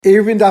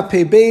Ervin da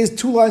pei beis,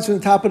 2 lines from the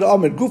top of the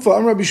Amud. Gufa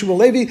Amr Rabbi Shmuel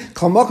Levi,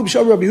 Kalmakim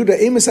Shal Rabbi Yehuda,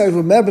 Emasai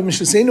v'meh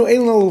b'mishlesenu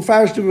ein lo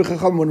l'farish to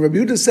v'chacham. When Rabbi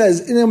Yehuda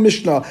says in the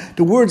Mishnah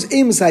the words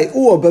Emasai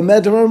or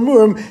b'meh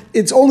d'ramurim,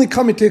 it's only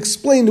coming to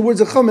explain the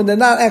words of Chum, and they're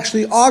not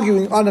actually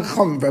arguing on a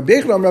Chum. Rabbi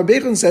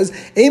Yechon says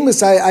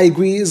Emasai, I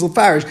agree, is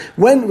l'farish.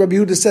 When Rabbi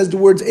Yehuda says the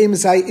words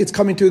Emasai, it's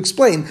coming to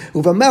explain.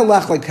 Uvameh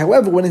lach,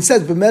 however, when it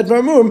says b'meh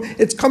d'ramurim,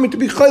 it's coming to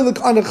be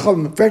chaylik on a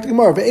Chum. In fact,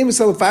 Gemara,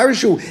 Emasai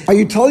l'farishu. Are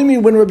you telling me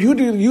when Rabbi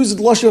Yehuda uses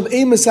the lashon of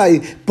Emasai,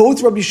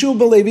 both Rabbi Shmuel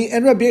ben Levi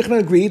and Rabbi Yechon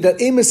agree that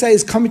Emasai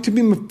is coming to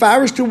be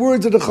mefarish to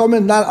words of the Chum,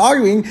 not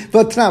arguing.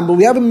 But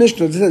we have a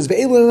Mishnah that says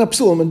Ve'elin and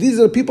Apsulim, and these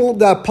are the people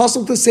that are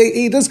puzzled to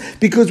say Eidos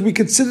because we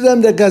consider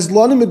them that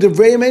Gazlanim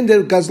Midrayim,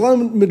 that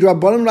Gazlanim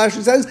Midrabanim.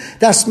 Rashi says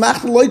that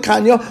Smachta Loy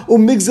Kanya or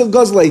Migzil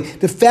Gazlei.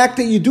 The fact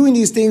that you're doing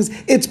these things,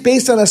 it's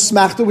based on a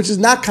Smachta, which is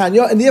not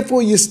Kanya, and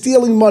therefore you're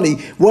stealing money.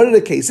 What are the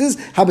cases?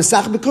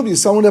 Habasach Bekuvi,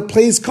 someone that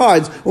plays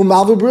cards, or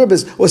Malva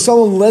Ribbis, or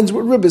someone lends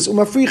with Ribbis, or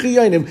Mafricha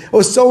Yainim,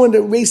 or someone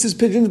that races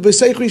pigeons,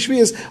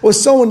 or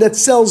someone that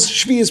sells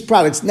shvius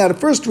products. Now, the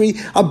first three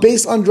are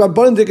based on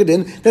Drabanan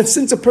Dikadin, that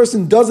since a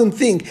person doesn't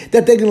think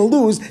that they're going to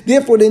lose,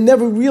 therefore they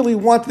never really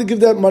want to give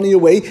that money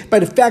away. By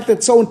the fact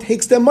that someone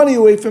takes their money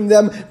away from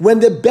them when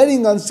they're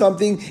betting on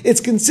something, it's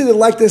considered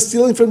like they're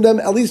stealing from them,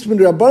 at least from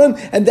Drabanan,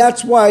 and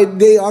that's why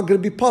they are going to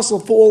be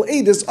puzzled for all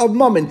edus of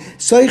Mammon.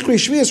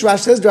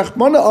 Rash says,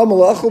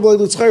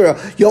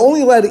 you're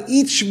only allowed to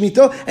eat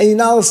shmita and you're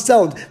not allowed to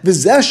sell it.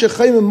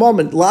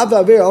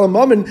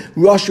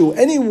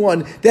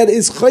 Anyone that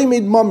is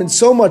chaymed mammon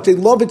so much, they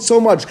love it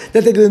so much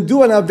that they're going to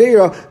do an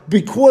avera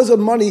because of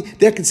money,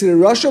 they're considered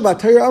Rasha,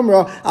 Vatayra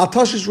Amra, Al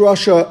Tashish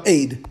Rasha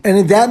aid. And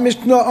in that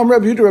Mishnah,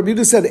 Rabbi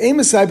Yehuda said,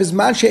 Emasai is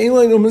man she'ein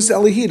lo umus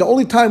elihi. The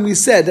only time we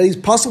said that he's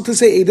possible to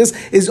say Eidos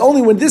is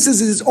only when this is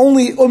his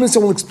only umus,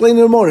 and we'll explain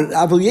in a moment.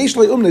 Avil yesh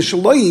le umnes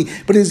shaloyi,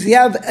 but does he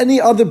have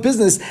any other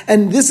business,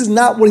 and this is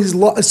not what he's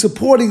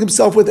supporting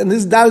himself with, and this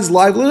is not his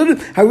livelihood,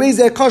 Harei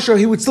zeh kosher,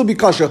 he would still be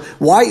kosher.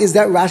 Why is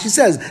that? Rashi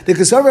says, the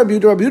Kesar Rabbi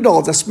Yehuda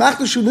holds a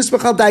smachta shu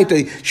nisbachal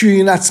daitoi shu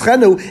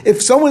yinatzchenu.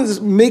 If someone is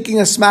making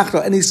a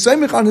smachta and he's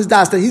soymich on his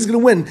das that he's going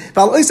to win,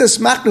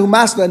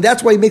 and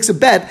that's why he makes a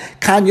bet,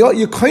 it's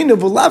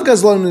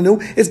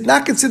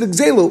not considered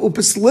gzelo.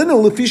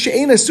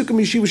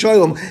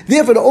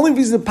 Therefore, the only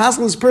reason to pass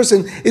this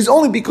person is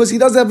only because he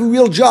doesn't have a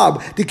real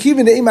job.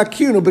 Therefore,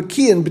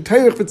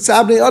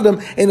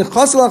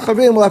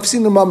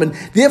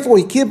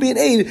 he can't be an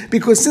aid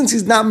because since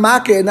he's not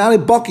makeh and not a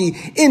baki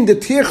in the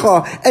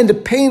tircha and the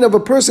pain of a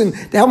person,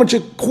 how much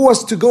it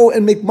costs to go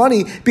and make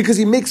money, because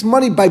he makes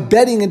money by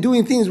betting and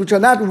doing things which are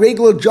not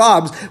regular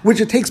jobs,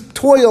 which it takes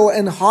toil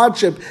and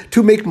hardship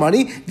to make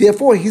money.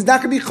 Therefore, he's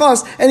not going to be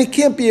chas, and he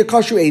can't be a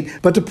kosher aid.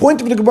 But the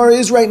point of the Gemara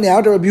is right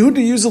now that Rabbi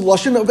Yehuda uses the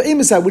lashon of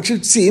Emasai, which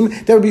would seem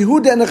that Rabbi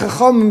Yehuda and the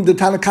Chachamim, the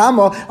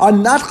Tanakama, are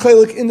not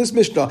chaylik in this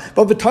Mishnah.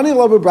 But v'tani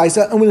lo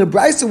b'braisa, and in the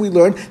Braisa we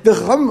learn the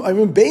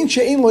Chachamim bein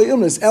she'ein lo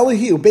umnes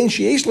elihi bein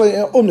she'esh lo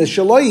umnes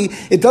shaloi.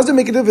 It doesn't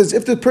make a difference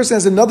if the person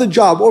has another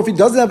job or if he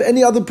doesn't have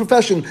any other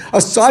profession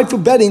aside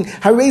from betting.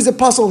 Harei a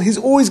puzzle, he's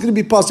always going to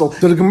be puzzled.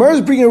 So the Gemara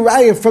is bringing a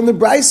raya from the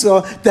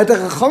Braisa that the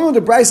Chachamim of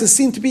the Braisa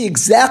seem to be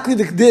exactly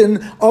the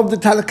din of the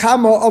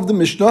Tanakama of the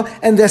Mishnah,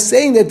 and they're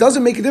saying that it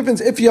doesn't make a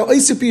difference if you're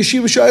Eisif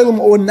Yeshiva Sha'elim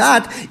or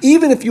not.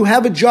 Even if you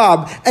have a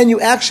job and you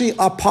actually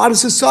are part of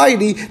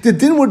society, the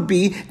din would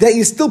be that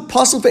you're still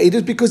puzzled for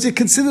Eidos because you're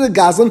considered a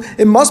Gazlan.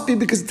 It must be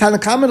because the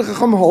Tanakama and the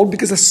Chachamim hold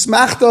because a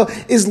smachta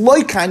is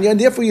loikanya, and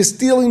therefore you're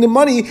stealing the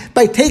money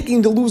by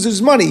taking the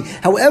loser's money.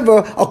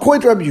 However,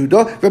 according to Rabbi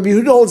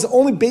Yehuda holds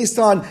only based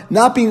on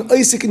not being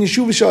Isaac in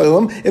Yeshuva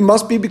Shalom. It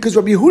must be because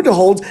Rabbi Yehuda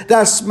holds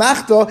that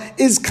smachta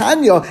is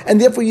kanya,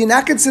 and therefore you're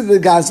not considered a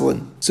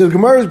gazlan. So the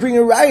Gemara is bringing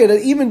a raya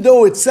that even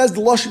though it says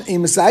the lashon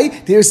Emasai,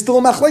 there is still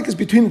a machlekes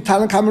between the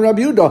Tanakh and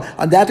Rabbi Yehuda.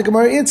 On that, the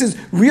Gemara answers,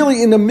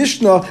 really in the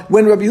Mishnah,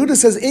 when Rabbi Yehuda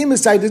says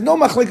Emasai, there's no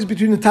machlekes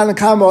between the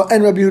Tanakh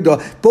and Rabbi Yehuda.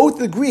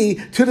 Both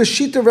agree to the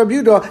sheet of Rabbi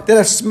Yehuda that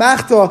a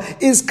smachta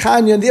is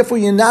kanya, and therefore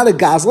you're not a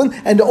gazlan.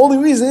 And the only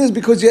reason is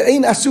because you're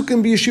ein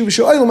asukim b'yeshuva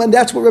she'olam, and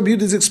that's what Rabbi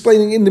Yehuda is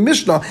explaining in the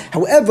Mishnah.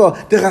 However,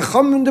 the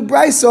Chacham and the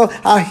Braisa,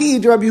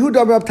 Ahid, Rabbi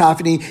Yehuda, Rabbi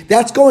Tafni,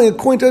 that's going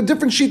according to a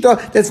different shita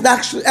that's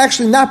not,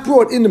 actually not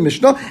brought in the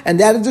Mishnah, and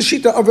that is the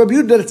shita of Rabbi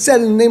Yehuda that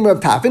said in the name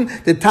of Rabbi Tafin,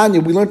 the Tanya,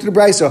 we learned to the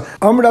Braisa,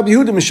 Rabbi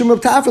Yehuda, Mishum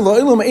Rabbi Tafin,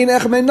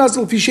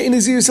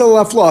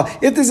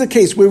 if there's a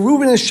case where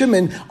Reuben and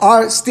Shimon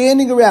are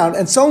standing around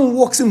and someone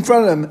walks in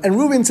front of them, and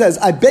Reuben says,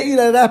 I bet you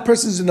that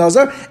person's a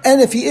Nazar, and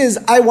if he is,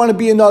 I want to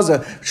be a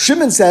Nazar.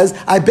 Shimon says,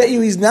 I bet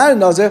you he's not a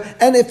Nazar,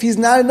 and if he's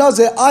not a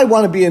Nazir, I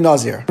want to be a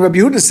Nazir. Rabbi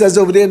Yehuda says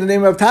over there in the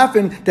name of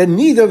Tafin that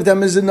neither of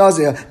them is a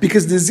Nazir,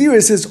 because the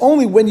Zirus is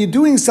only when you're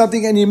doing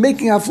something and you're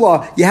making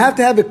hafla. You have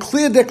to have a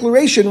clear declaration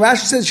explanation,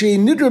 Rashi says, Shei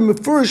nidra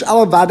mefurish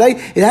ala vadai,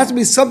 it has to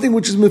be something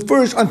which is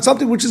mefurish on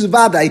something which is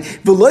vadai.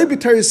 V'loi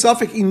b'tari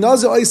safek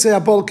inaza oisei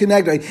habol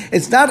kenegdai.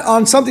 It's not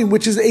on something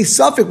which is a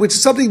suffix, which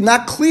is something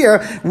not clear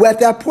at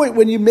that point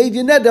when you made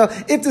your neder,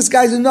 if this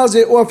guy's a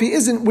nazir or if he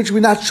isn't, which we're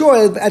not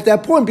sure at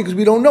that point because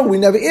we don't know, we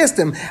never asked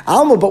him.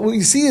 Alma, but what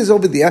you see is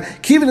over there,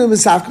 kivin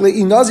misafkele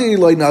inazir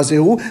loy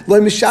naziru loy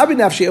mishabin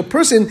nafshi. A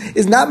person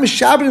is not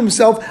mishabin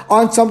himself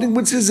on something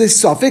which is a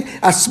suffix.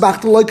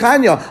 Asmachta loy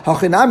kanya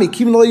hachinami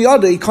kivin loy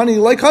yada ikani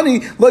loy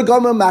kani loy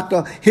gama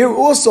makna. Here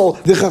also,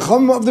 the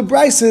chacham of the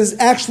Bryce is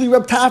actually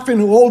Reb Tafrin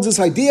who holds this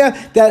idea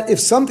that if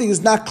something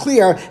is not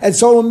clear and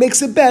someone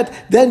makes a bet,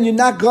 then you're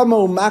not gama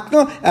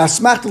makna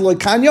asmachta loy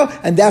kanya,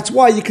 and that's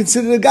why you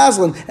consider the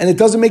gazlan. And it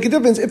doesn't make a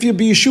difference if you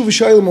be yeshuv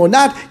shaylim or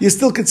not. You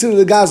still consider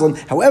the gazlan.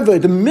 However,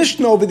 the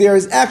Mishnah over there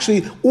is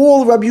actually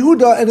all Rabbi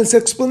Yehuda and its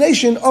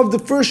explanation of the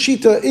first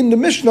shita in the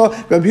Mishnah.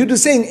 Rabbi Yehuda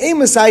saying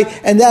Amasai,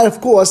 and that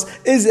of course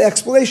is the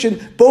explanation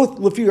both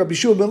Lefi Rabbi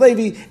Shua ben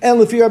Levi and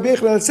Lefi Rabbi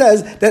Yochanan. It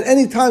says that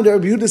any time that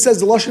Rabbi Yehuda says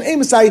the lashon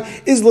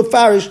Amasai is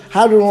lefarish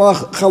hadron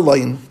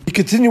chalayin. We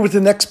continue with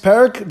the next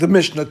parak, the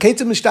Mishnah.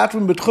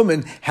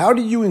 How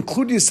do you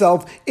include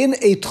yourself in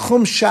a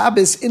Tchum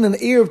Shabbos, in an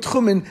ear of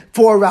Tchumen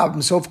for a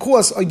rabbin? So of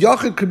course, a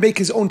Yachid could make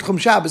his own Tchum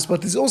Shabbos,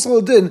 but there's also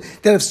a din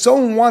that if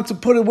someone wants to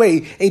put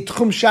away a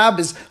Tchum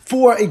Shabbos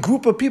for a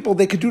group of people,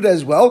 they could do that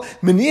as well.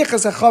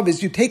 Meniachas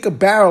HaChavis, you take a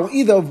barrel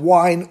either of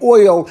wine,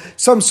 oil,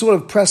 some sort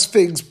of pressed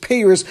figs,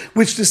 pears,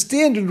 which the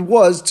standard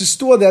was to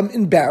store them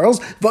in barrels.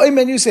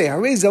 V'aymen, you say, you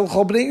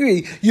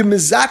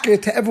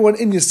mezaker to everyone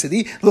in your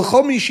city,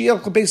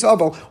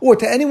 or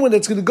to anyone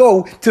that's going to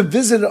go to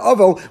visit an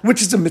Avel,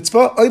 which is a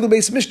mitzvah,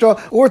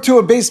 or to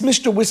a base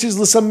mishnah, which is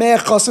l'sameach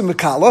chasim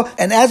v'kala.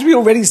 And as we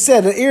already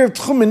said, an erev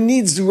tchumen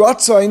needs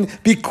ratzain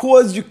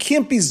because you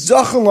can't be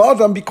zachan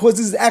la'adam because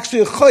this is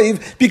actually a chayiv,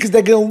 because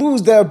they're going to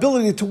lose their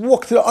ability to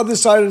walk to the other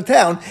side of the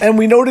town. And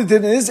we noted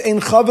that it is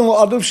ein chavin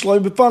la'adam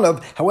shloim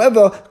b'fanav.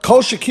 However,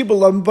 kol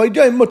shekibel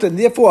b'yayim mutar.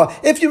 Therefore,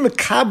 if you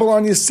makabel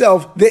on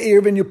yourself the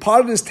erev and you're part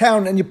of this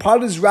town and you're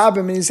part of this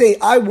rabbim and you say,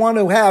 I want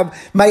to have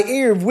my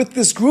erev with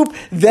this group,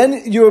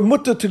 then you're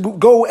mutter to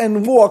go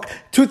and walk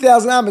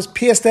 2,000 amas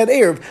past that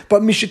erev.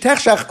 But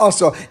mishetechshach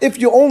also, if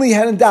you only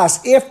had a das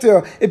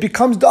after it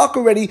becomes dark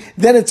already,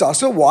 then it's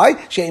also. Why?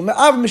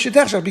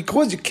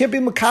 Because you can't be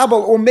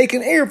makabel or make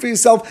an erev for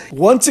yourself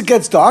once it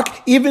gets dark,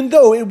 even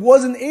though it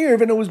was an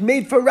erev and it was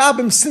made for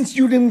rabbim, since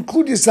you didn't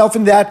include yourself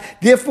in that,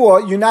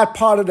 therefore you're not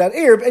part of that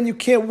erev and you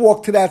can't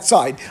walk to that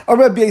side.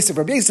 Rabbi Yosef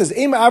says,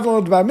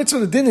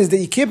 the din is that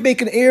you can't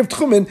make an erev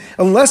tchumen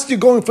unless you're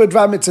going for a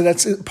dvar mitzvah.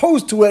 That's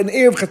opposed to an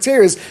erev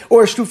chatzeres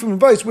or a shtufim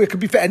advice where it could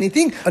be for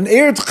anything. An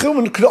erev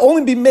tchumen could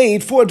only be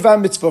made for a dvar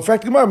mitzvah. For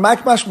example,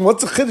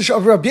 what's the chiddush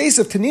of Rabbi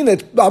Yosef?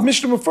 Tanina,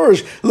 Mishnah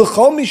refers,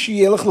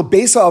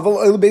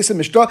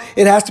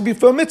 it has to be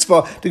for a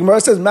mitzvah. The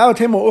Gemara says, and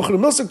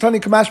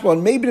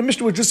maybe the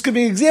Mishnah was just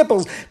giving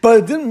examples, but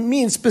it didn't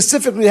mean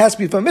specifically it has to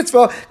be for a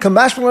mitzvah.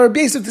 Rabbi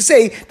Yosef to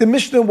say the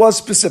Mishnah was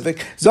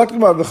specific.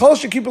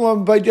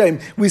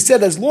 We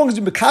said as long as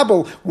you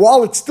makabel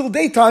while it's still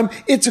daytime,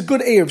 it's a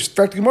good erev.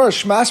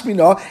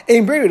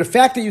 The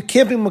fact that you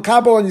can't be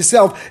makabel on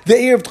yourself the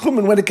erev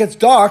tchumen when it gets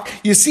dark,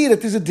 you see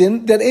that there's a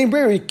din that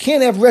you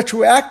can't have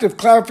retroactive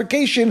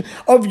clarification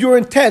of your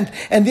intent,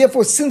 and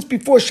therefore since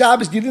before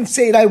Shabbos you didn't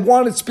say it, I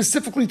want it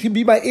specifically to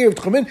be my erev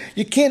tchumen,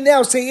 you can't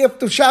now say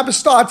after Shabbos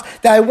starts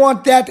that I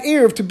want that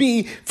erev to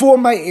be for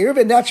my erev,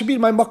 and that should be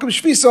my makom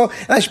shvisa,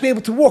 and I should be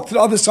able to walk to the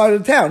other side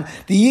of the town.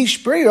 The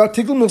yesh breya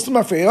tigl muslim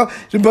afreya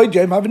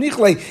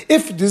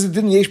if there's a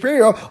din yesh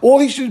breya, all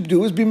he should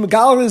do is be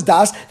megal his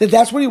das that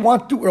that's what he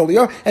wanted to do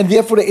earlier, and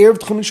therefore the erev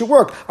tchumen should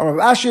work.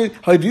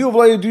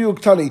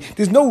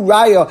 There's no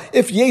raya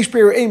if yesh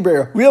breya or ain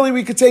breya. Really,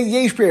 we could say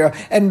yesh breya,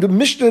 and the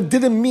Mishnah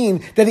didn't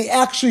mean that he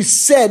actually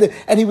said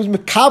and he was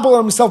mekabel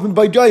on himself in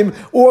baydaim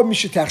or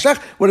mishetachshach.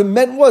 What it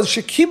meant was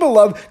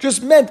shekibalav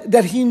just meant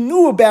that he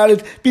knew about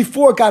it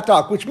before it got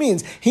dark, which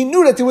means he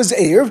knew that there was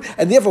erev,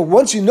 and therefore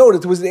once you know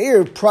that there was an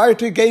erev prior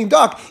to it getting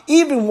dark,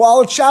 even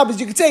while it's Shabbos,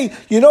 you could say,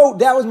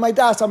 that was my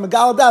das, I'm a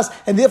gal das,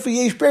 and therefore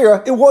yesh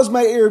breya, it was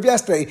my erev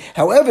yesterday.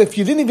 However, if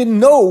you didn't even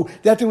know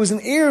that there was an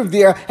erev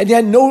there, and you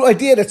had no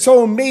idea that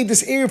someone made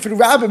this erev for the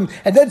rabbim,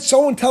 and then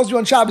someone tells you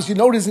on Shabbos,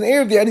 there's an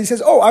erev there, and he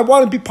says, I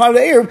want to be part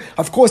of the erev,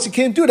 of course you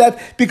can't do that,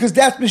 because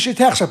that's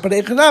mishetachshach, but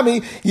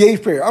echanami, yesh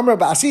breya.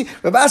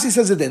 Rabasi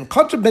says it then,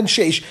 Katan ben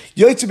sheish,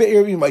 yoytze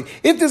be'erev yimai.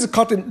 If there's a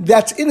Katan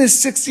that's in his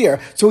 6th year,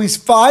 so he's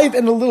 5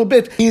 and a little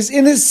bit, he's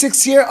in his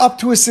 6th year up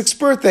to his 6th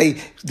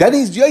birthday, then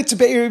he's yoytze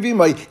be'erev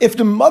yimai. If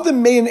the mother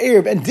made an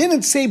erev and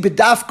didn't say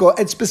bedafka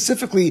and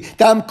specifically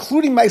that I'm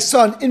including my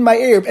son in my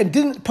erev and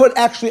didn't put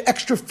actually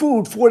extra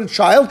food for the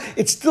child,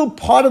 it's still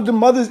part of the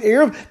mother's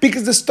eruv,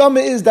 because the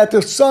stomach is that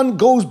the son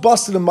goes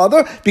bust to the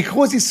mother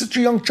because he's such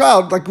a young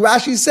child. Like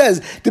Rashi says,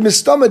 the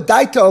mistama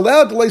daita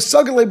allowed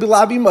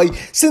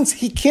since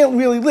he can't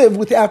really live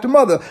without the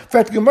mother.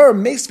 There's a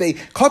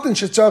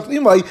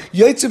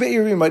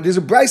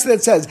brayso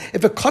that says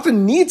if a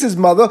katan needs his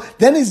mother,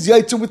 then he's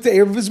yaitza with the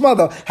eruv of his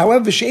mother.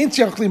 However,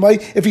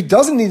 if he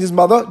doesn't need his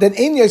mother, then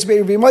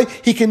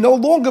he can no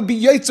longer be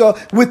yaitza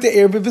with the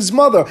eruv of his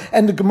mother.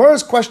 And the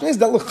Gemara's question is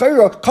that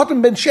l'chayra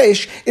katan ben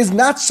sheish is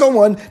not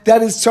someone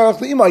that is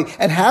tzarech l'imay.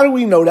 And how do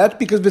we know that?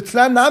 Because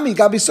nami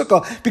gabi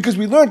sukkah. Because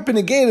we learned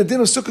benegay the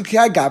din of sukkah ki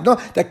gabna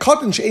that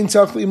katan she'ein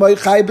tzarech l'imay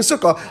chay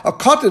b'sukkah. A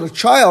katan, a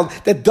child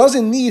that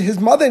doesn't need his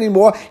mother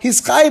anymore,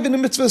 he's chayiv in the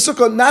mitzvah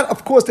sukkah. Not,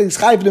 of course, that he's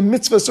chayiv in the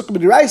mitzvah sukkah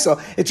b'diraisa.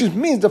 It just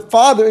means the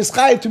father is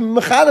chayiv to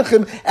mechanech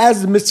him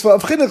as the mitzvah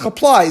of chinuch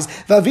applies.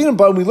 But we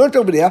learned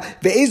over there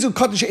ve'ezu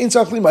katan she'ein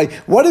tzarech l'imay.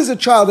 What is a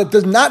child that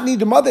does not need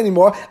the mother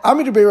anymore?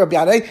 Amid Rabbi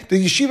Yanai,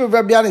 the yeshiva of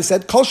Rabbi Yanai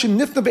said, Kol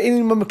shenifna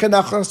be'enim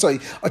mekanach.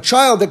 A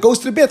child that goes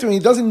to the bathroom, he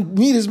doesn't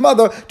need his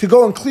mother to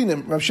go and clean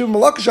him.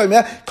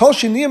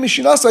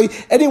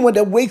 Anyone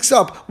that wakes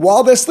up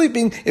while they're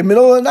sleeping in the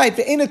middle of the night,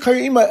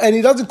 and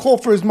he doesn't call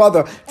for his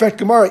mother.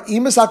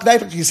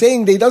 He's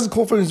saying that he doesn't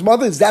call for his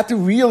mother. Is that the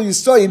real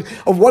yisoid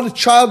of what a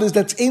child is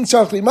that's ein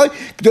tzarech l'imay?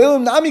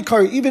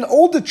 Even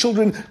older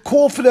children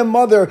call for their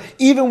mother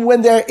even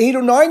when they're 8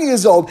 or 9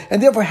 years old.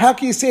 And therefore, how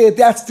can you say that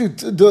that's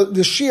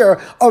the shear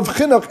of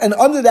chinuch, and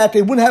under that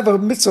they wouldn't have a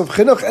mitzvah of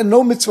chinuch and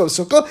no mitzvah of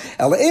sukkah?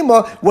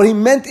 What he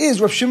meant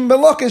is, Rav Shimon ben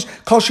Lakish,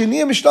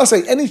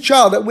 any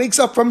child that wakes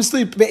up from his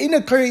sleep,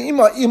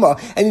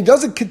 and he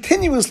doesn't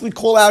continuously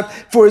call out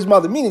for his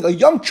mother, meaning a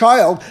young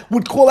child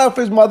would call out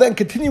for his mother and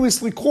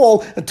continuously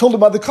call until the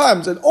mother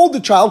comes. An older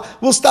child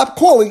will stop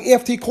calling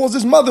after he calls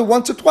his mother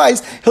once or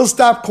twice. He'll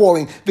stop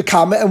calling the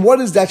kama. And what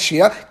is that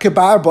shear?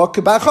 Kebar ba,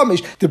 kebar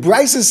chamish. The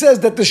Brisa says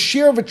that the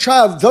shear of a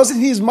child doesn't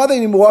need his mother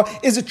anymore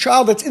is a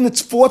child that's in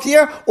its 4th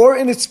year or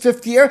in its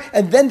 5th year,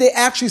 and then they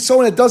actually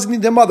someone that doesn't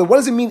need their mother. What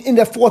does it mean in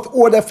their 4th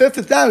or their 5th?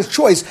 It's not his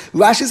choice.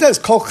 Rashi says,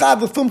 Kol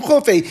chad l'fum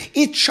chofe.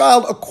 Each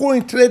child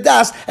according to their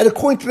das and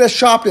according to their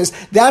sharpness.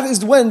 That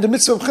is when the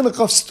mitzvah of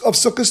chinuch of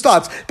sukkah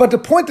starts. But the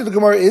point of the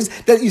Gemara is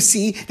that you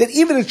see that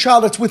even a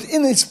child that's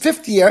within his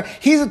 5th year,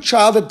 he's a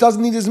child that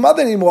doesn't need his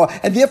mother anymore.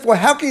 And therefore,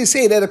 how can you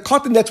say that a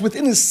katan that's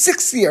within his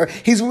 6th year,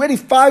 he's already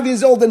 5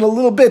 years old and a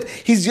little bit,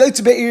 he's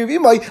yaitz be'eruv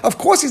imay? Of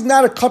course he's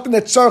not a katan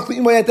that's tzarech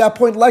l'imay at that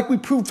point, like we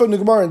proved from the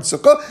Gemara in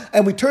Sukkah.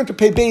 And we turn to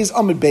Pei Beis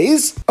Amud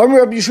Beis.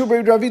 Rabbi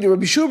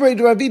Yeshua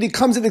Rabbi Ravidi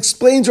comes and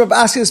explains Rav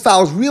Asi as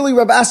follows. Really,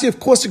 Rav Asi, of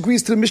course,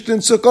 agrees to the Mishnah in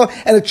Sukkah,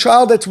 and a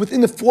child that's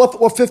within the 4th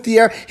or 5th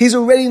year, he's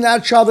already not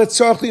a child that's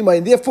tzarech l'imay.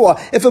 And therefore,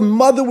 if a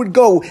mother would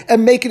go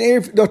and make an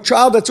eruv, a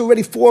child that's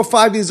already 4 or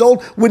 5 years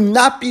old would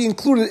not be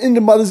included in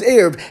the mother's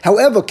eruv.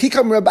 However,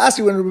 Kikam Rav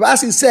Asi, when Rav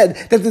Asi said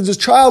that there's a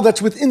child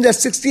that's within their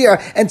 6th year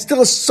and still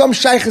has some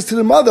shaykhs to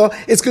the mother,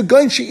 it's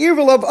Gagoin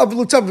She'irvel of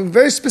Lutzav, a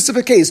very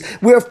specific case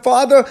where a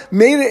father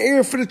made an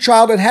eruv for the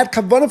child and had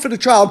kavanah for the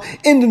child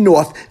in the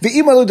north,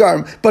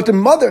 but the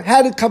mother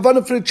had a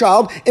kavanah for the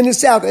child in the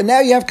south, and now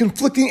you have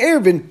conflicting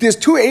eruvin. There's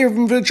 2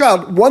 eruvin for the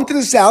child, one to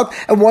the south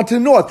and one to the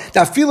north.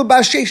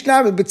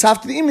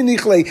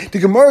 The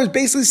Gemara is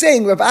basically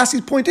saying, Rav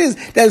Asi's point is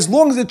that as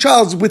long as the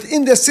child is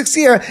within their 6th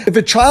year, if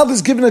a child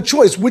is given a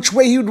choice which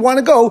way he would want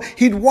to go,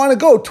 he'd want to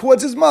go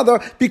towards his mother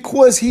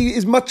because he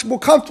is much more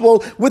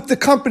comfortable with the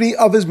company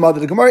of his mother.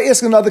 The Gemara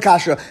asks another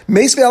kasha.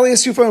 If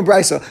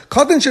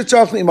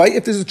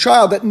there's a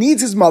child that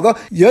needs his mother,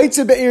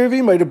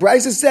 the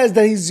Brisa says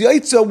that he's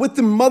yaitza with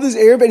the mother's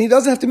eruv, and he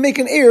doesn't have to make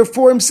an eruv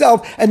for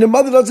himself, and the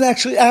mother doesn't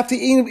actually have to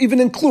even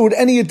include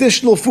any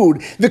additional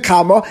food. The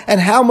kama,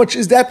 and how much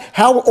is that?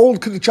 How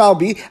old could the child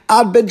be?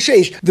 Ad ben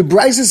sheish. The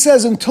Brisa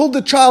says until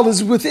the child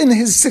is within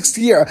his 6th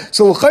year.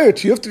 So l'chayr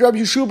tiyufta Rabbi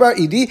Yeshua bar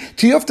Idi.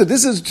 Tiyufta,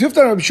 this is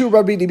tiyufta Rabbi Yeshua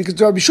bar Idi, because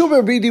Rabbi Yeshua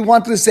bar Idi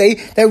wanted to say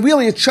that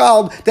really a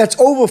child that's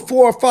over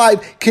 4 or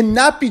 5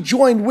 cannot be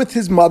joined with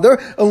his mother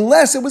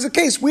unless it was a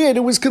case where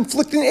there was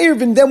conflicting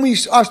eruv, and then we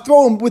are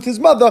thrown with his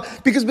mother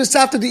because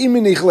besafta the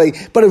iminichle.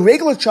 But a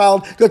regular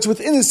child that's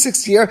within his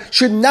 6th year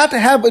should not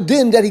have a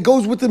din that he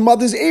goes with the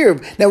mother's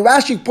eruv. Now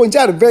Rashi points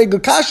out a very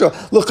good kasha.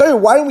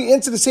 Why don't we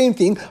answer the same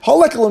thing?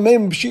 Why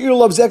don't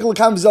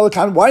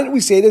we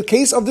say the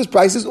case of this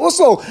price is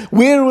also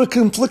where we're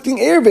conflicting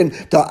eruvin?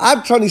 The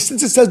Abtrani,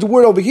 since it says the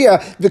word over here,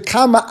 the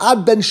kama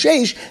ad ben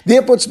sheish,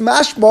 therefore it's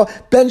mashma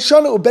ben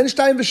shana or ben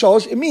shtayim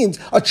v'shalosh. It means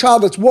a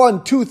child that's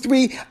 1, 2,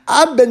 3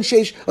 ad ben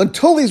sheish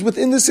until he's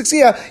within the 6th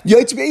year.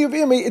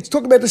 It's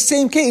talking about the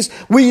same case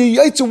where you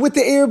yaitza with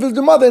the eruv of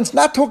the mother, and it's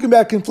not talking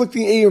about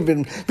conflicting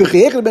eruvin.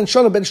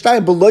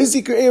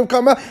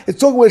 It's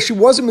talking where she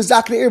wasn't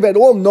mizak the eruv at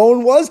all. No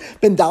one was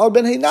ben dal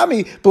ben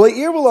heinami b'lei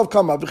eruv of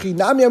kama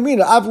v'chinami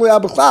amrina avlei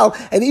abachlal.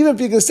 And even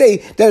if you can say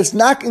that it's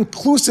not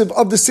inclusive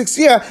of the 6th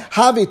year,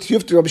 have it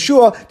tiyufta Rabbi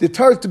Shua the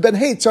Torah to ben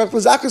hey tzarich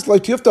l'zakas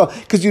like tiyufta,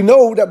 because you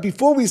know that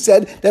before we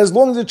said that as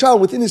long long as a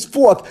child within his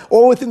 4th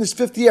or within his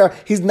 5th year,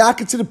 he's not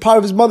considered part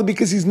of his mother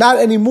because he's not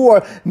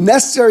anymore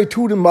necessary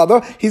to the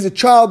mother. He's a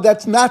child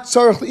that's not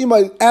tzarich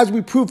l'imay, as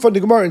we proved from the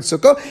Gemara in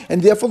Sukkah,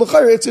 and therefore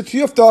l'chayr it's a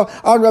tiyufta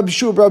on Rabbi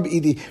Shua Rabbi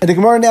Idi. And the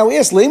Gemara now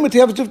asks, Leima to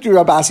have a tiyufta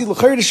Rabbi Asi,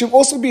 l'chayr there should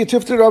also be a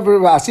tiyufta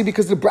Rabbi Asi,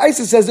 because the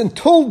Brisa says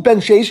until Ben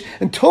Sheish,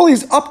 until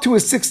he's up to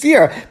his 6th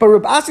year. But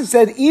Rabbi Asi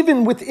said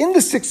even within the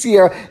 6th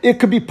year, it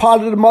could be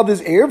part of the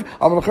mother's erev.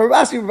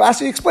 Rabbi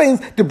Asi explains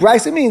the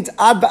Brisa means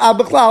ad ba'ad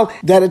b'chlal,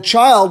 that a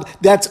child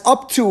that's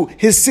up to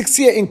his 6th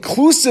year,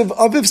 inclusive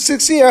of his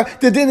 6th year,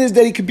 the din is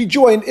that he could be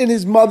joined in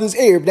his mother's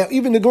erev. Now,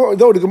 even though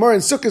the Gemara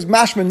in Sukkah is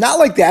mashman not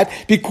like that,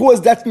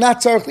 because that's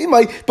not tzarich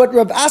l'imay, but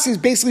Rabbi Asi is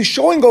basically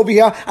showing over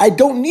here, I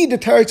don't need the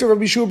teretz of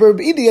Rabbi Shua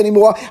Rabbi Idi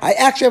anymore. I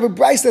actually have a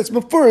Brisa that's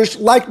mefurish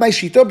like my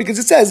shita, because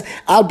it says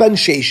ad ben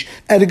sheish.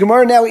 And the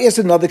Gemara now asks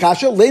another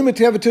kasha, Leima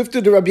to have a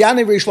tufta, the Rabbi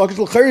Yanai Reish Lakish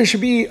l'chayr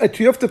should be a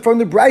tufta from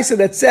the Brisa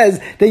that says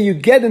that you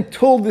get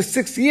until the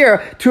 6th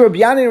year to Rabbi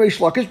Yanai Reish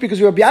Lakish,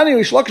 because Rabbi Yanai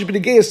Reish Lakish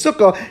b'negei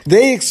Sukkah,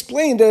 they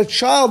explain that a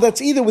child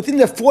that's either within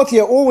the 4th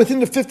year or within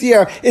the 5th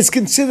year is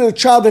considered a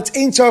child that's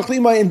ein tzarich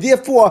l'imay, and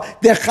therefore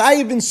they're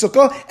chayiv in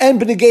Sukkah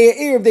and b'negei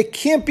erev, they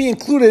can't be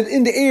included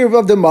in the erev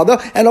of the mother.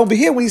 And over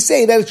here we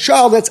say that a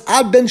child that's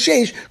ad ben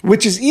sheish,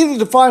 which is either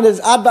defined as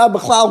ad ba'ad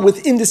b'chlal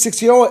within the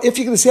 6th year, or if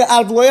you're going to say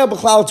ad v'loya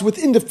b'chlal, it's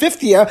within the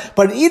 5th year.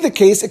 But in either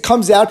case, it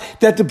comes out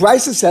that the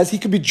Brisa says he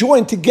could be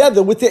joined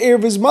together with the erev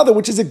of his mother,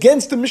 which is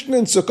against the Mishnah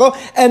in Sukkah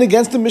and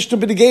against the Mishnah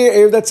b'negei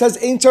erev that says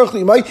ein tzarich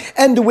l'imay.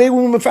 And the way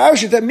we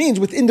mefarish it, that means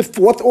within the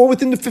 4th or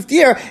within the 5th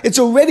year, it's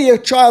already a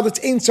child that's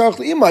ein tzarich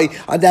l'imay.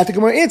 On that the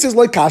Gemara answers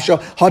like kasha,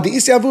 had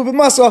isi avu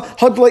b'masa,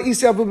 had la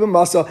isi avu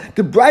b'masa.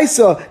 The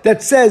Brisa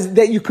that says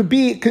that you could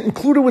be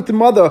included with the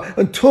mother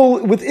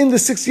until within the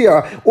 6th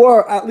year,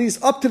 or at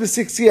least up to the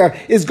 6th year,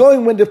 is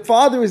going when the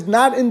father is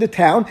not in the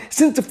town.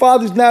 Since the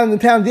father is not in the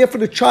town, therefore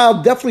the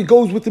child definitely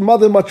goes with the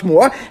mother much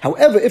more.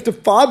 However, if the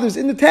father is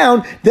in the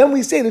town, then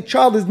we say the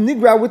child is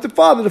nigra with the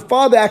father. The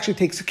father actually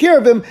takes care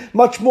of him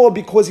much more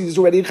because he's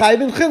already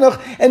chayiv in chinuch,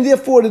 and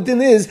therefore the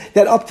din is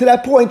that up to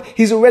that point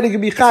he's already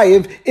going to be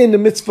chayiv in the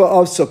mitzvah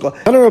of sukkah.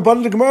 And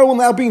the Gemara will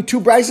now bring 2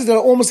 brises that are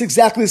almost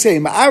exactly the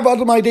same. A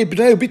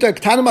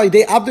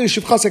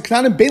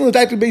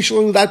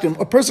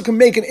person can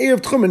make an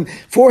erev tchumen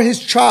for his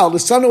child, a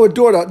son or a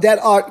daughter that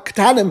are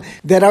ketanim,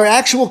 that are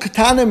actual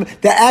ketanim,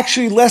 that are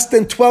actually less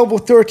than 12 or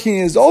 13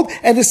 years old,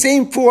 and the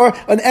same for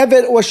an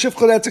eved or a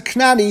shifcha that's a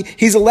knani.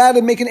 He's allowed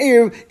to make an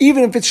erev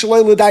even if it's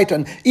shaloi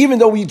l'daitan, even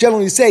though we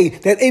generally say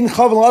that ein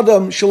chavel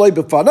adam shaloi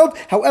b'fanav.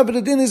 However,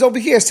 the din is over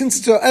here, since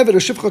it's an eved or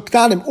shifcha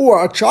ketanim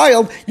or a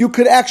child, you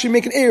could actually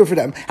make an erev for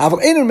them.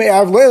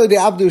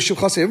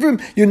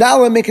 You're not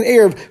allowed to make an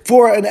erev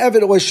for an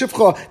eved or a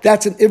shifcha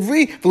that's an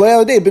ivri,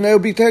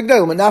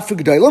 and not for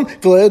gedolim,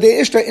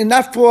 and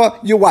not for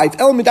your wife,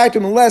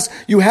 unless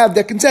you have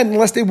their consent,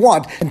 unless they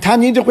want. And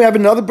Tanya, we have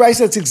another Brisa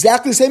that's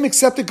exactly the same,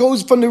 except it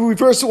goes from the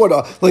reverse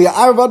order.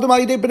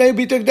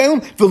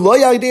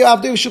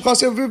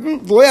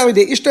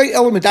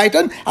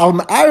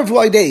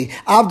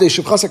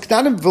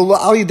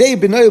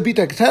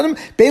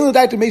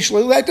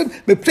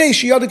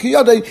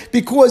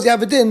 Because you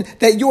have a din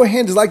that your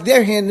hand is like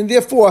their hand, and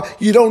therefore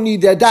you don't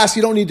need their das,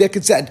 you don't need their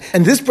consent.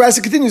 And this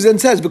Brisa continues and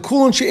says,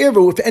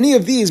 if any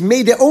of these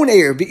made their own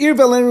erev,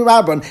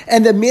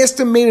 and the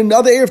master made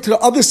another erev to the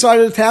other side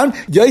of the town,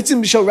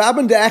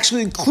 they're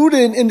actually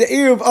included in the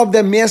erev of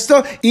their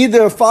master,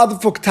 either a father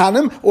for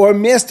ketanim or a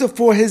master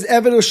for his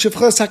eved or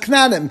shifcha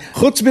saknanim.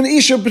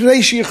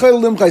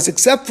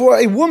 Except for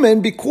a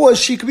woman, because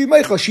she could be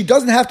meicha, she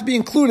doesn't have to be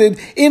included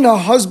in her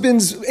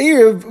husband's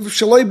erev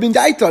shaloi bin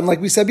daitan,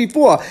 like we said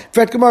before.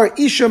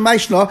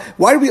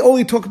 Why do we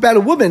only talk about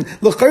a woman?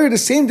 The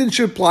same thing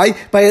should apply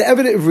by an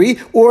eved ivri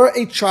or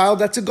a child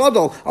that's a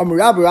gadol.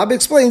 Rabbi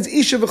explains,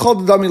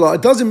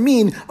 it doesn't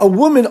mean a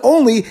woman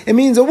only, it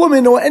means a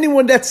woman or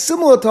anyone that's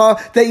similar to her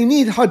that you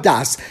need her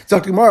das.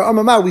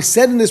 We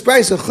said in this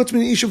Brisa,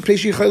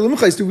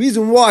 the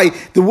reason why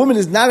the woman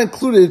is not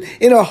included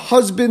in her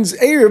husband's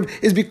erev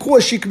is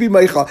because she could be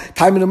meicha.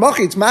 Time in the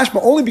machi, it's mashma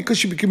only because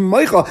she became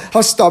meicha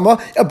hastama.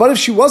 But if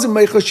she wasn't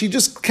meicha, she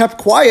just kept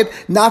quiet,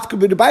 nafka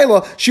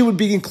b'debaila, she would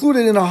be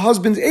included in her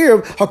husband's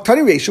erev.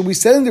 Haktani reisha, we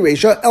said in the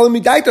reisha,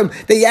 elamidaitam,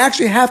 that you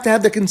actually have to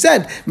have the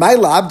consent. My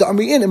lab, the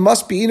amriin, it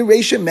must be in a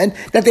reisha meant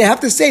that they have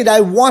to say that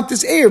I want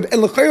this erev.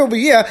 And l'chayr over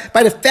here,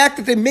 by the fact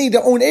that they made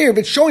their own erev,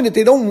 it's showing that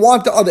they don't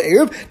want the other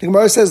erev. The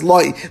Gemara says,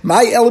 loi,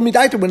 my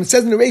elamidaitam, when it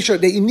says in the reisha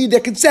that you need their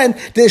consent,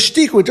 their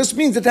shtiku, it just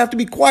means that they have to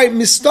be quiet.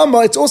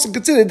 Mistama, it's also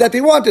considered that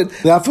they wanted.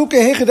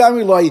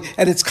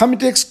 And it's coming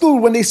to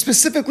exclude when they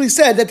specifically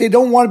said that they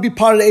don't want to be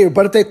part of the erev.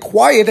 But if they're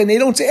quiet and they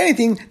don't say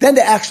anything, then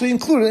they're actually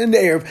included in the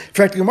erev.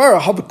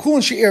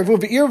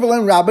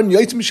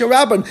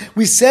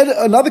 We said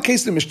another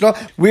case in the Mishnah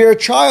where a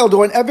child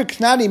or an Eved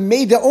Knani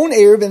made their own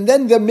erev, and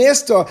then the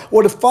master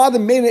or the father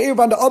made an erev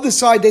on the other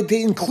side that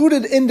they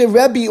included in the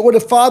Rebbe or the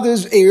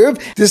father's erev.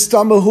 This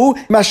tamahu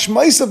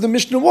mashmais of the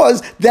Mishnah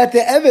was that the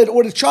Eved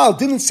or the child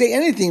didn't say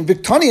anything.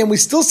 Victani, and we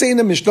still say in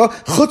the Mishnah,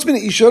 chutz min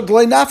isha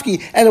glei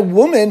nafki, and a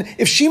woman,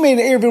 if she made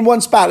made an Erev in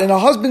one spot and her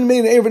husband made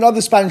an Erev in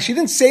another spot and she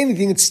didn't say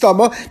anything, it's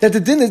stama, that the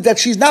din is that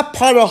she's not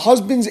part of her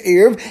husband's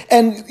Erev,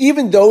 and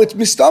even though it's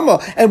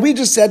mistama. And we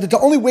just said that the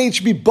only way it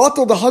should be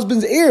bottled the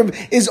husband's Erev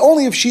is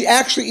only if she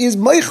actually is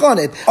meich on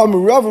it.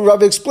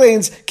 Rav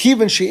explains,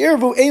 Kivan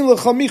she'ervu ein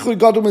lecha michuy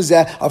gadol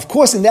mizeh. Of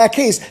course, in that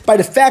case, by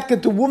the fact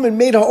that the woman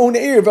made her own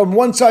Erev on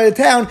one side of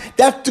town,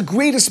 that's the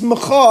greatest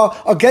mecha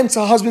against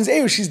her husband's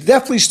Erev. She's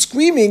definitely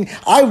screaming,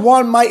 I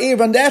want my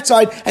Erev on that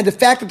side, and the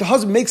fact that the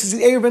husband makes his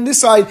Erev on this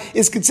side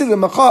is considered a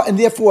mecha, and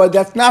therefore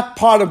that's not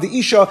part of the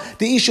Isha.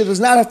 The Isha does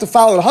not have to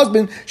follow the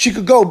husband. She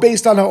could go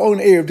based on her own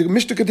Erev. The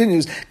Mishnah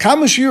continues,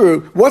 Kama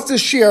shiru, what's the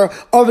share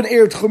of an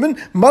Erev Tchumen?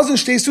 Mazon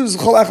shtei sudas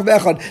l'chol echad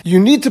v'echad. You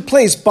need to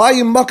place by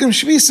your makom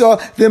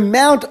shvisa the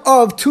amount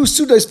of 2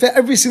 sudas for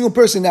every single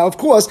person. Now, of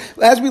course,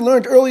 as we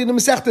learned earlier in the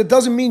Masechta, it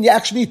doesn't mean you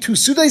actually need 2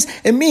 sudas.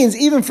 It means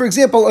even, for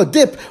example, a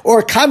dip or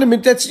a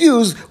condiment that's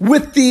used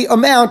with the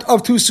amount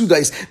of 2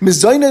 sudas.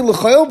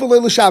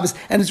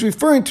 And it's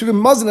referring to the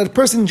mazon that a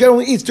person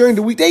generally eats during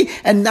the weekday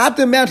and not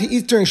the amount he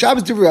eats during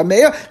Shabbos.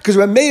 Because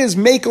Rameya is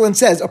makel and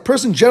says a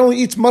person generally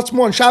eats much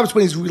more on Shabbos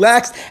when he's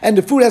relaxed and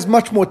the food has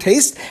much more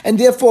taste, and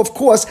therefore, of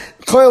course,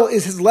 chayil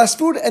is his less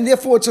food, and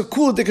therefore it's a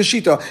kula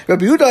dekashita.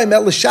 Rabbi Yehuda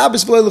met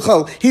l'Shabbos v'lo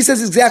l'chol. He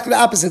says exactly the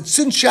opposite.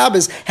 Since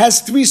Shabbos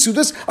has 3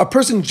 sudas, a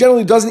person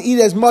generally doesn't eat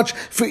as much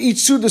for each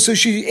suda, so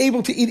she's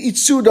able to eat each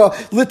suda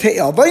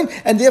l'te'elvain,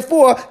 and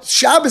therefore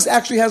Shabbos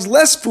actually has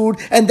less food,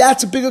 and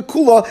that's a bigger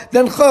kula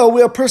than chayil,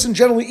 where a person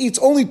generally eats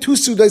only 2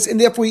 sudas, and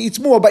therefore he eats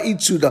more by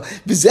each suda.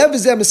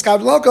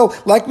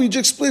 Like we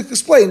just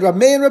explained,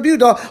 Rabbi and Rabbi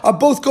Yehuda are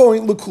both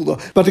going l'kula.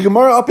 But the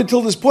Gemara up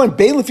until this point,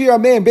 Bein l'fi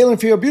Rabbi and Bein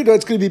l'fi Rabbi Yehuda,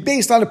 it's going to be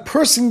based on a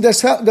person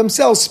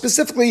themselves,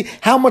 specifically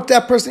how much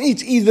that person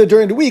eats, either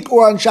during the week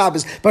or on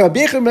Shabbos. But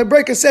Rabbi Yechon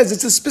Mebreka says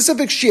it's a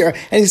specific share,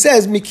 and he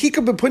says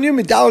Mikika b'punyan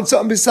midalad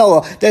sa'am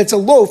b'sela, that it's a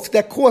loaf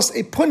that costs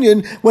a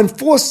punyan when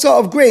 4 sa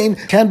of grain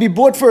can be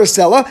bought for a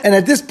seller. And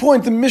at this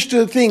point, the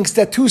Mishnah thinks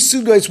that 2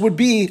 sudas would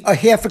be a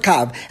half a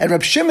kav. And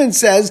Reb Shimon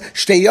says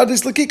shtei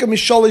yadis l'kika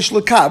mishalish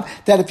l'kav,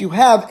 that if you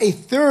have a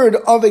third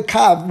of a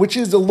kav, which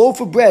is the loaf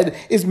of bread,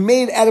 is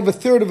made out of a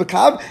third of a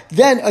kav,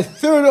 then a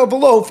third of a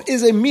loaf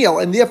is a meal,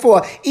 and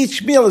therefore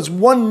each meal is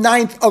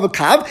 1/9 of a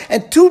kav,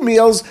 and 2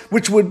 meals,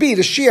 which would be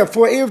the share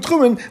for Erev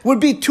Tchumen, would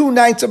be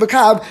 2/9 of a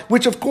kav,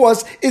 which of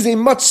course is a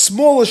much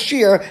smaller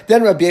share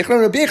than Rabbi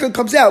Yechon. Rabbi Yechon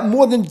comes out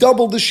more than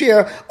double the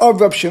share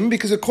of Reb Shimon,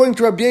 because according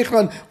to Rabbi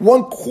Yechon,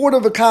 1/4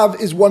 of a kav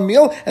is 1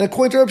 meal, and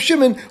according to Reb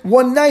Shimon,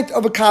 1/9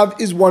 of a kav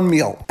is 1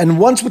 meal. And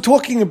once we're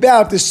talking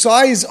about the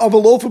size of a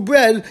loaf of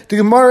bread, the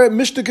Gemara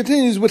Mishnah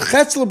continues with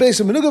chetzel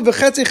beis menuga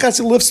v'chetzi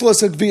chetzel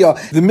lifslas agvia.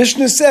 The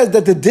Mishnah says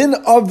that the din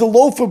of the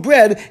loaf of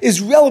bread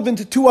is relevant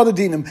to 2 other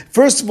dinim.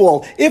 First of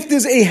all, if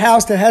there's a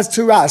house that has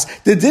teras,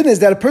 the din is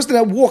that a person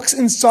that walks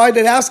inside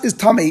that house is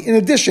tamei. In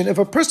addition, if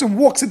a person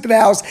walks into the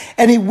house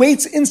and he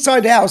waits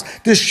inside the house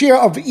the share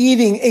of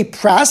eating a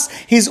pras,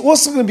 he's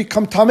also going to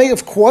become tamei,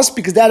 of course,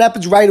 because that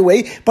happens right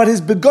away, but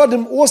his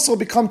begadim also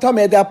become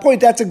tamei. At that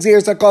point, that's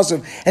exeris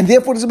hakosov. And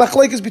therefore, there's a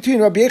machlekes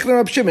between Rabbi Yechon and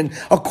Rabbi Shimon.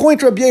 According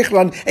to Rabbi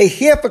Yechon, a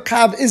half a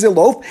kav is a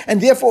loaf,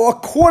 and therefore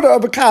 1/4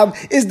 of a kav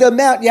is the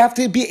amount you have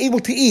to be able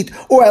to eat,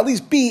 or at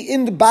least be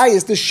in the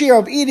bias, the share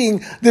of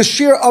eating, the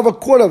share of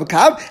 1/4 of a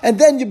kav, and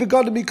then you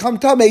begin to become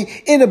tamei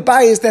in a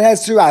bias that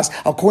has tzuras.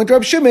 According to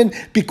Rabbi Shimon,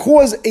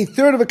 because a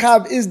third of a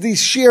kav is the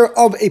share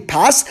of a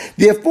pas,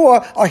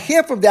 therefore a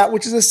half of that,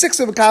 which is 1/6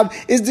 of a kav,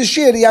 is the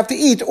share that you have to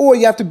eat, or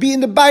you have to be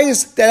in the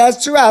bias that has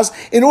tzuras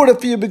in order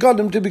for your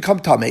begadim to become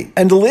tamei.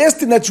 And the last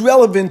thing that's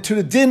relevant to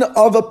the din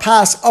of a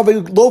pas of a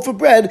loaf of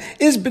bread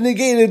is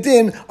benegated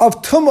din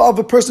of tumah of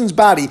a person's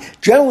body.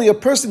 Generally, a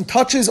person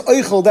touches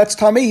oichel, that's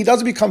tamei, he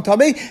doesn't become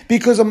tamei,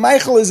 because a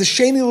meichel is a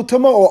sheni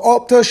l'tumah, or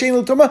up to a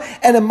sheni l'tumah,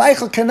 and a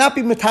meichel cannot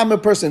be metam a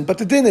person. But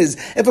the din is,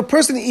 if a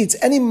person eats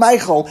any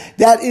meichel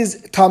that is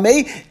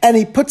tamei, and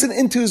he puts it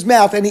into his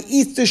mouth, and he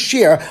eats the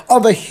share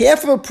of a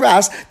half of a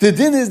pras, the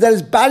din is that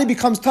his body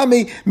becomes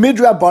tamei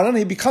midrabanan,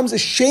 he becomes a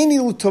sheni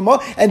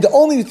l'tumah, and the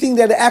only thing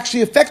that it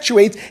actually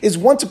effectuates is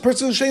once a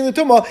person is sheni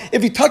l'tumah,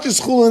 if he touches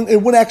chulin,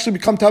 it wouldn't actually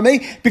become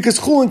tamei, because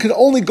chulin could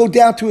only go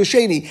down to a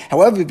sheni.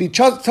 However, if he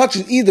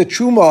touches either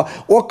truma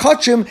or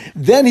kachim,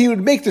 then he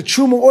would make the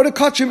truma or the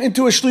kachim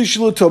into a shlish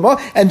l'tumah,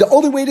 and the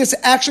only way this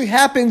actually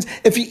happens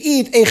if you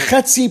eat a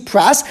chetzi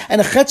pras,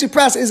 and a chetzi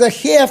pras is a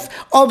half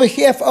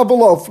of a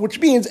loaf, which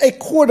means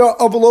 1/4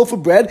 of a loaf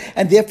of bread,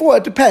 and therefore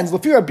it depends.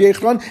 L'fi Rabbi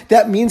Yechon,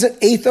 that means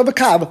 1/8 of a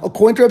kav.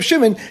 According to Rabbi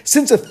Shimon,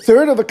 since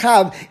 1/3 of a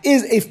kav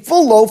is a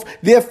full loaf,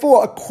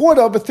 therefore 1/4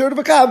 of 1/3 of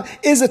a kav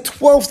is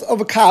 1/12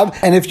 of a kav,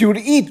 and if you would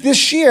eat this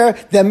share,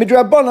 then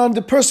midrabanan,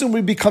 the person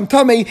would become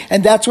tamei,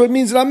 and that's what it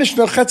means in our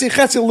Mishnah, chetzi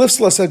chetzi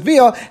lifslas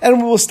agvia,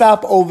 and we will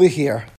stop over here.